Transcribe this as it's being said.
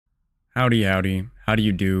Howdy, howdy. How do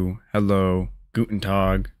you do? Hello, guten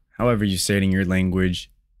tag, however you say it in your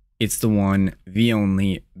language. It's the one, the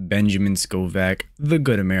only, Benjamin Scovach, the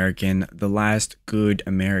good American, the last good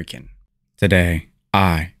American. Today,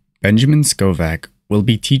 I, Benjamin Scovach, will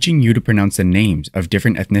be teaching you to pronounce the names of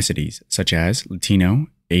different ethnicities, such as Latino,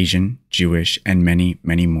 Asian, Jewish, and many,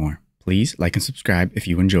 many more. Please like and subscribe if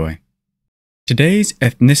you enjoy. Today's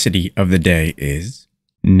ethnicity of the day is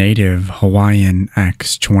Native Hawaiian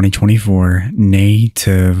X 2024.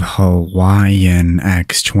 Native Hawaiian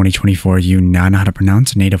X 2024. You now know how to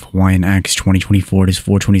pronounce Native Hawaiian X 2024. It is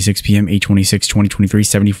 4:26 p.m. 8/26/2023.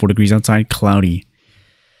 74 degrees outside. Cloudy.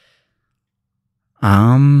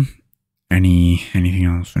 Anything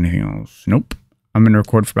else? Anything else? Nope. I'm gonna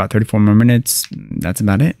record for about 34 more minutes. That's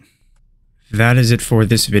about it. That is it for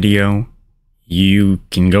this video. You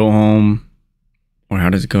can go home. Or how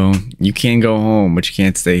does it go? You can go home, but you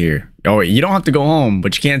can't stay here. Oh, wait, you don't have to go home,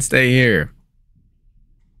 but you can't stay here.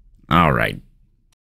 All right.